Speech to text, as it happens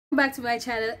Back to my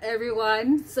channel,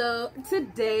 everyone. So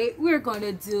today we're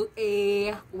gonna do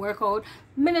a workout.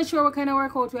 I'm not sure what kind of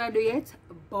workout we are doing yet,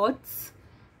 but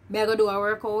we're gonna do a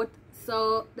workout.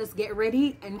 So let's get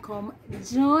ready and come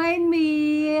join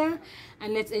me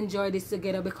and let's enjoy this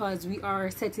together, because we are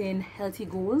setting healthy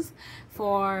goals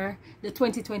for the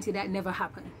 2020 that never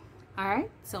happened. All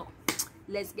right, so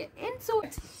let's get into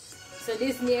it. So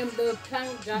this name the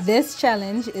plank jack. This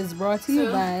challenge is brought to you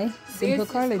by Simple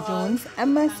Carla Jones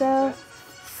and myself,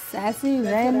 Sassy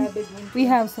Ren. We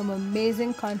have some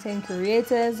amazing content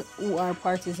creators who are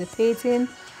participating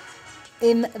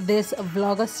in this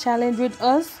vlogust challenge with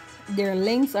us. Their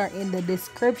links are in the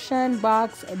description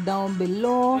box down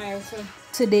below.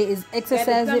 Today is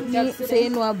exercise with me, so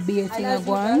you know a beer thing I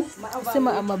go on. So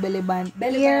I'm a belly band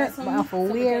here, I have to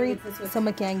wear it so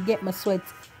I can get my sweat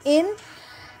in.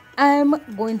 I'm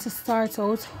going to start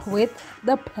out with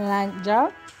the plank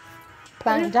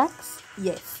jacks.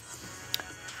 Yes,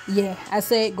 yeah, I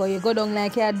say go, you go down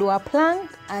like you do a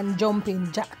plank and jumping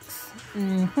jacks.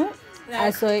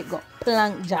 I saw it go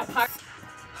plank jacks.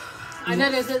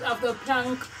 Another set of the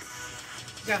plank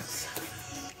jacks.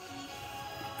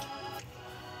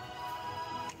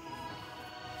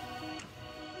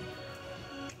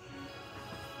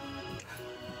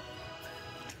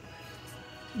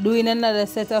 Doing another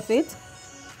set of it.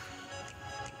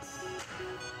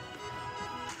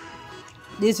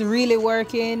 This really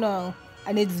working and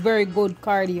it's very good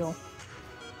cardio.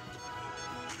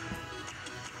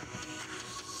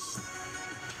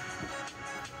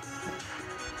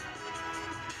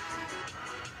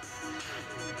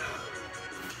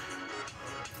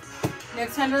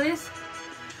 Next handle is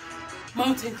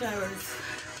mountain climbers.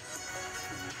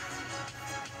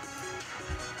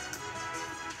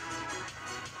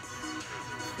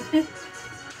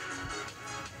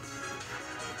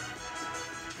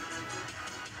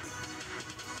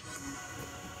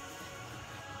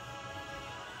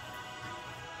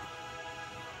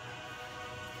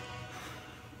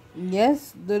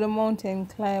 Yes, do the mountain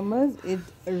climbers. It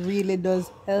really does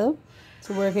help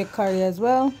to work your cardio as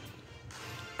well,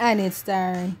 and it's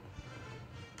tiring.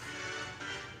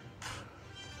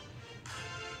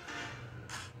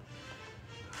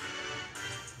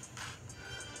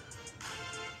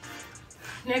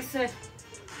 Next set.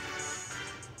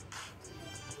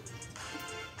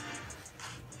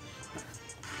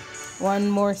 One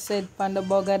more set on the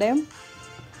bug of them.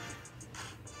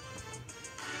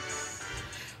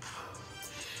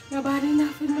 Nobody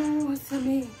nothing knows to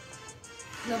me.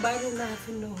 Nobody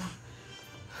nothing knows.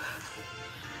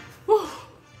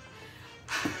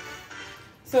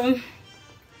 So I'm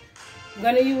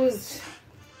gonna use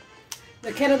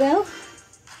the kettlebell,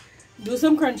 do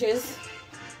some crunches.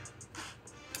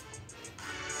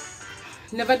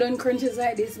 Never done crunches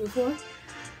like this before,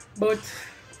 but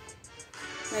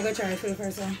I'm gonna try it for the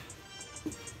first time.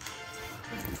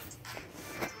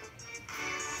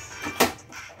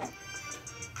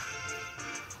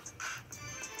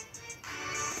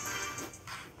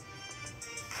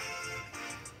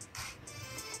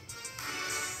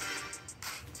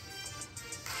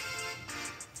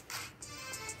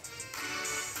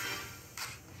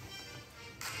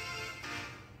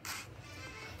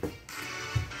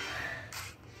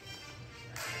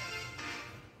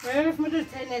 Where if I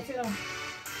just take that, you know?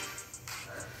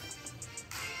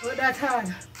 Not that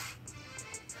hard.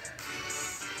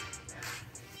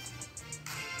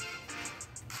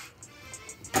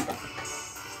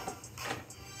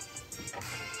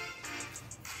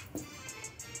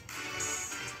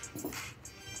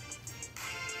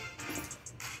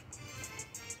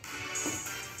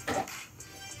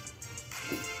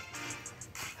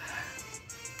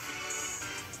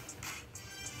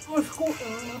 Oh, school.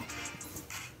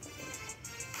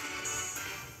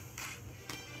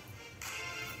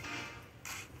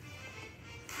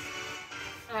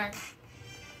 Alright.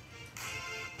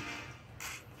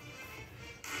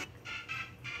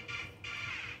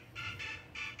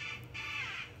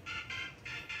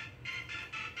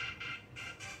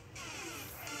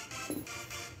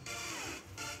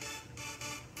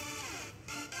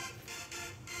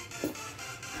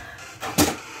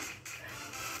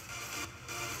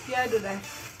 Yeah, I do that.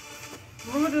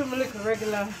 I'm gonna do them like a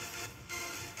regular.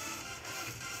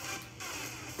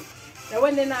 That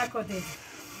one they not cut it.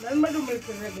 I'm gonna do like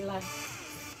a regular.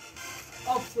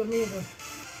 Up for me though.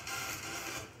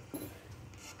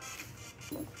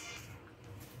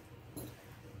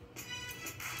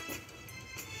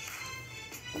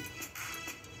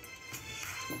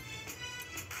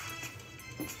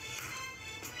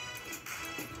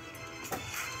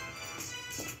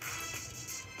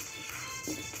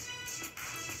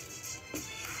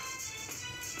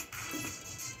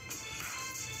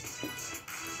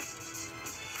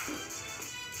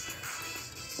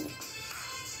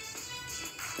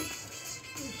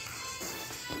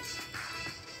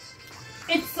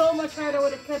 so much harder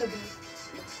with the kettlebell.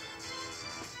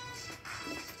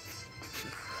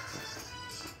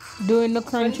 Doing the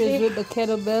crunches with the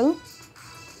kettlebell.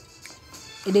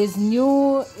 It is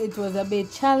new. It was a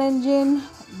bit challenging,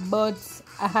 but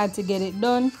I had to get it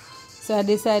done. So I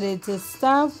decided to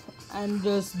stop and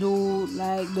just do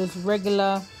like those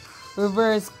regular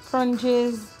reverse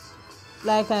crunches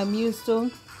like I'm used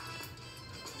to.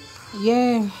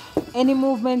 Yeah, any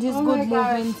movement is good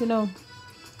movement, you know.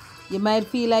 You might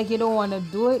feel like you don't want to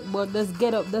do it, but just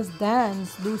get up, just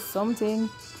dance, do something.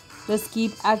 Just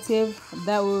keep active.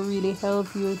 That will really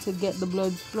help you to get the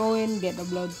blood flowing, get the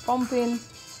blood pumping,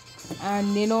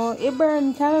 and you know, it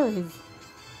burns calories.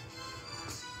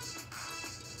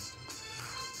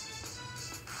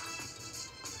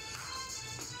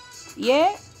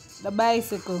 Yeah, the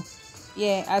bicycle.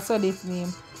 Yeah, I saw this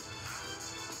meme.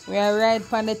 We are riding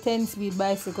on the 10-speed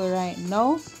bicycle right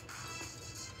now.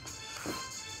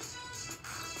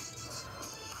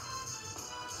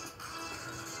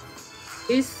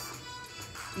 This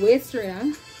waist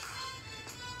trainer,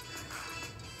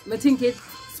 I think it's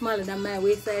smaller than my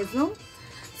waist size now,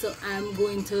 so I'm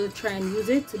going to try and use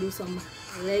it to do some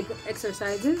leg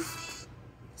exercises.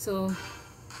 So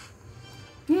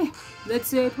yeah, let's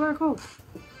see it work out.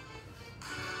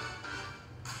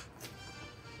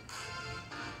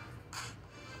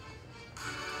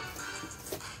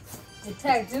 It's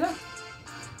tight, you know.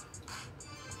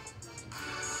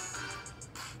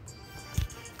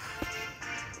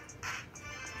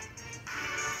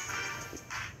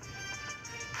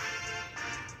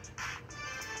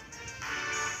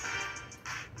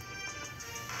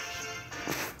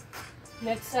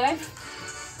 Next side.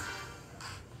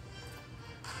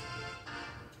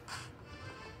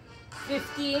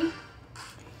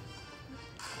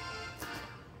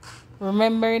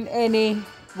 Remembering any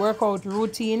workout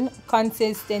routine,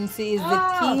 consistency is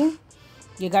the key.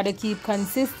 You gotta keep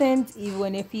consistent even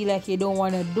when you feel like you don't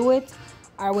want to do it,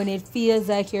 or when it feels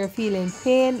like you're feeling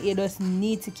pain. You just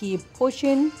need to keep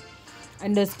pushing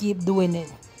and just keep doing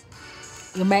it.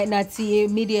 You might not see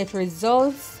immediate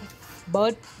results,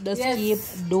 but just keep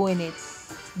doing it.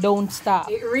 Don't stop.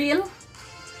 It real.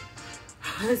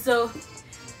 So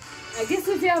I guess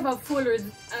if you have a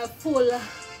full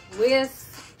waist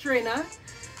trainer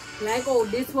like how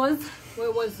this was, where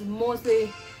it was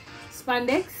mostly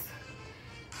spandex,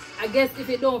 I guess if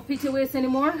it don't fit your waist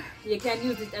anymore, you can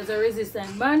use it as a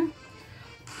resistant band.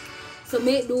 So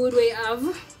make do with what you have.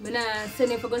 I'm not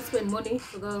saying if you go spend money,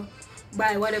 you go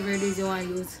buy whatever it is you want to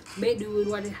use. Make do with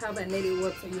what you have and let it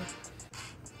work for you.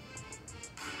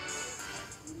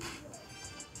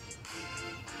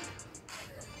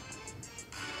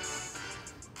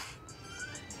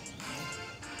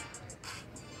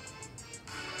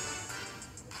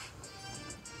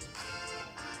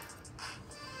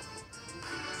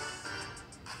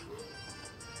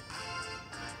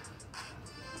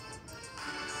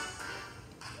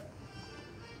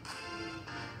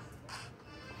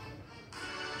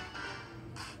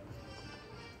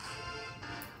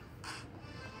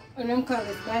 And them call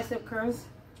it bicep curls.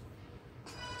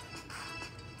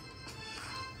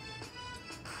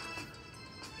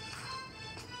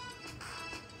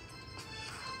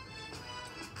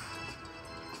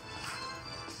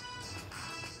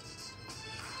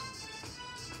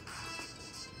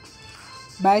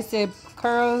 Bicep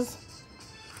curls.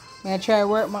 I try to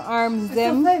work my arms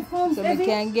them so we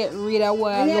can get rid of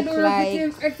what I look like. You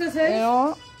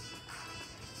know,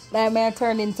 like I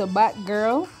turn into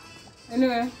Batgirl.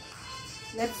 Anyway,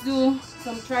 let's do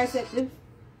some tricep dips.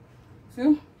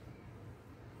 See?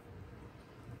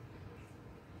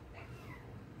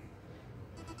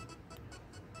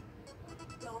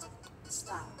 Don't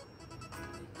stop.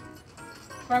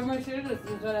 Probably should this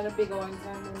is one of the bigger ones,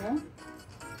 you know?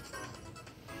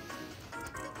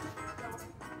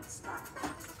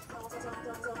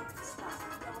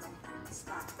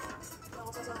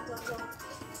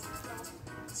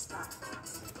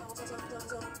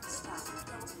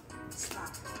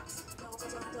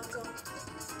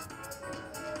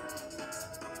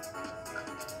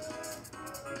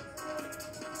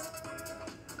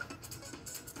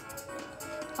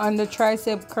 On the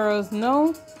tricep curls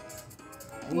now.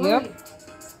 Yep,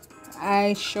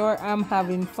 I sure am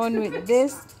having fun with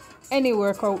this. Any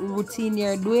workout routine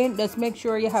you're doing, just make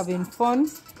sure you're having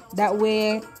fun. That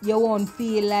way you won't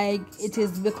feel like it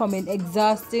is becoming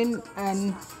exhausting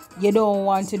and you don't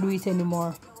want to do it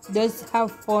anymore. Just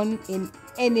have fun in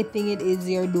anything it is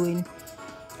you're doing.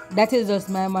 That is just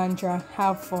my mantra.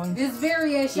 Have fun. This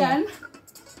variation,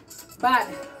 but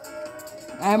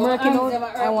I'm working out.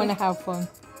 I want to have fun.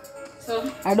 So So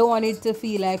I don't want it to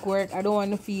feel like work. I don't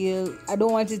want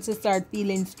it to start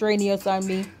feeling strenuous on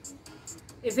me.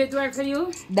 if it works for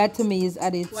you, That to me is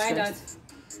added why not? stress.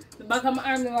 The back of my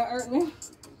arm never hurt me.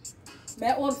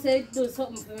 My hope said do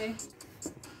something for me.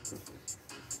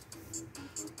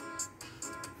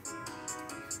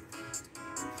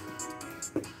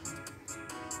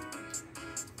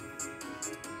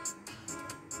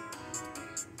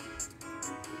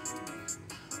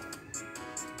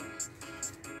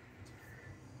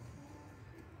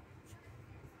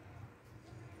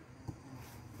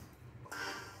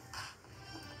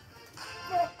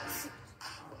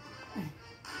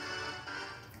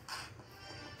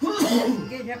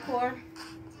 Get your core.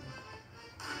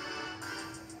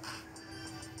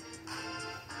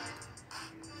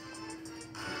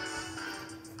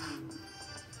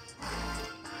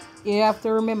 You have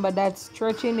to remember that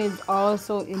stretching is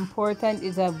also important.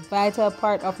 It's a vital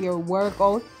part of your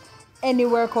workout. Any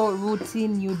workout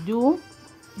routine you do,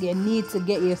 you need to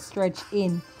get your stretch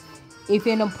in. If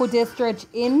you don't put your stretch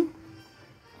in,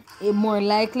 it more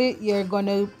likely you're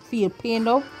gonna feel pained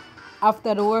up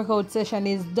after the workout session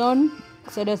is done.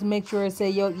 So just make sure say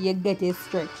you get a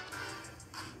stretch.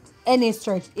 Any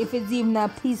stretch. If it's even a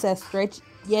piece of stretch,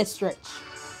 you stretch.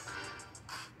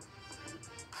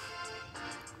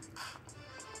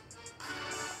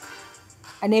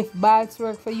 And if baths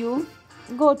work for you,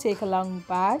 go take a long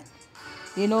bath.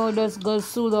 You know, just go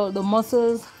soothe out the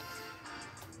muscles.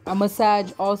 A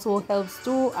massage also helps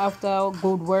too after a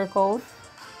good workout.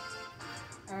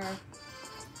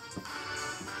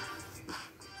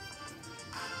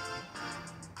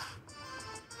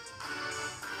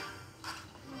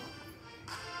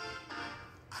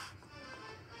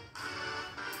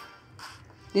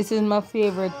 This is my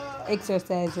favorite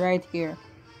exercise right here.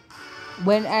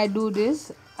 When I do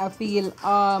this, I feel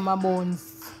all my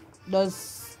bones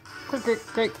does crick, crick,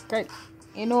 crick, crick.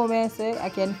 You know what I say? I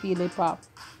can feel it pop.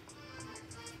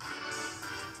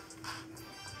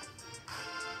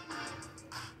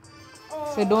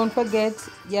 So don't forget,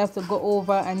 you have to go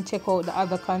over and check out the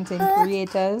other content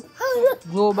creators.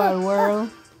 Global World,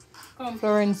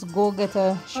 Florence Go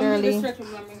Getter, Shirley,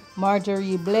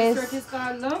 Marjorie Bliss,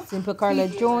 Simple Carla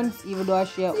Jones, even though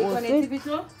she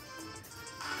hosted,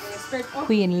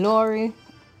 Queen Lori,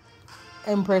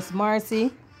 Empress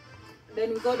Marcy.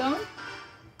 Then we go down.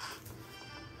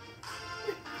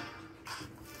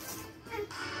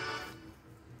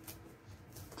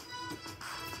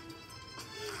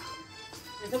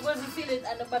 You're supposed to feel it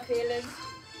at the back of your legs.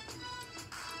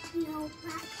 No,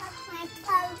 back up my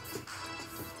clothes.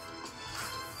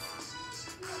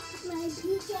 My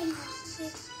PJ mask.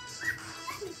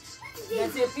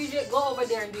 That's your PJ. Go over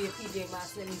there and do your PJ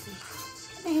mask. Let me see.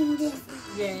 I'm dizzy.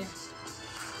 Yeah.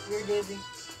 You're dizzy.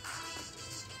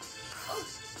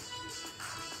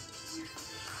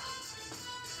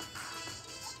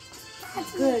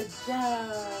 Good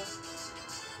job.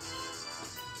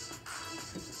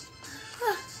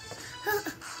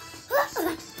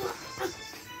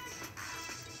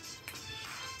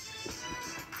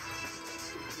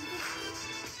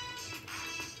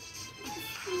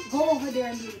 Go over there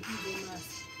and do the PJ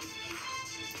mask.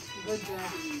 Good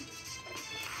job.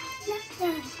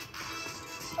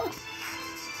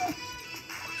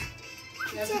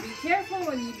 You have to be careful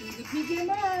when you do the PJ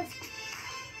mask.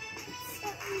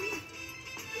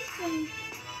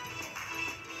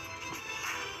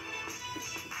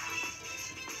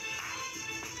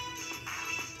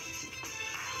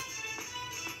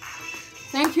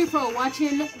 Thank you for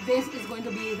watching. This is going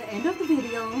to be the end of the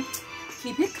video.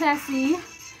 Keep it classy.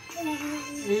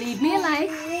 Leave me a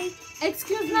like.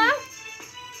 Excuse me.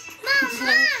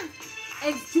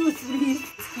 Excuse me.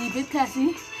 Keep it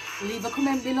classy. Leave a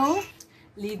comment below.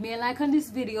 Leave me a like on this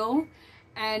video.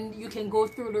 And you can go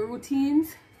through the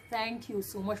routines. Thank you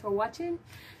so much for watching.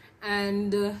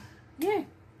 And yeah.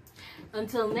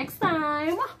 Until next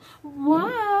time.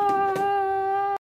 Bye.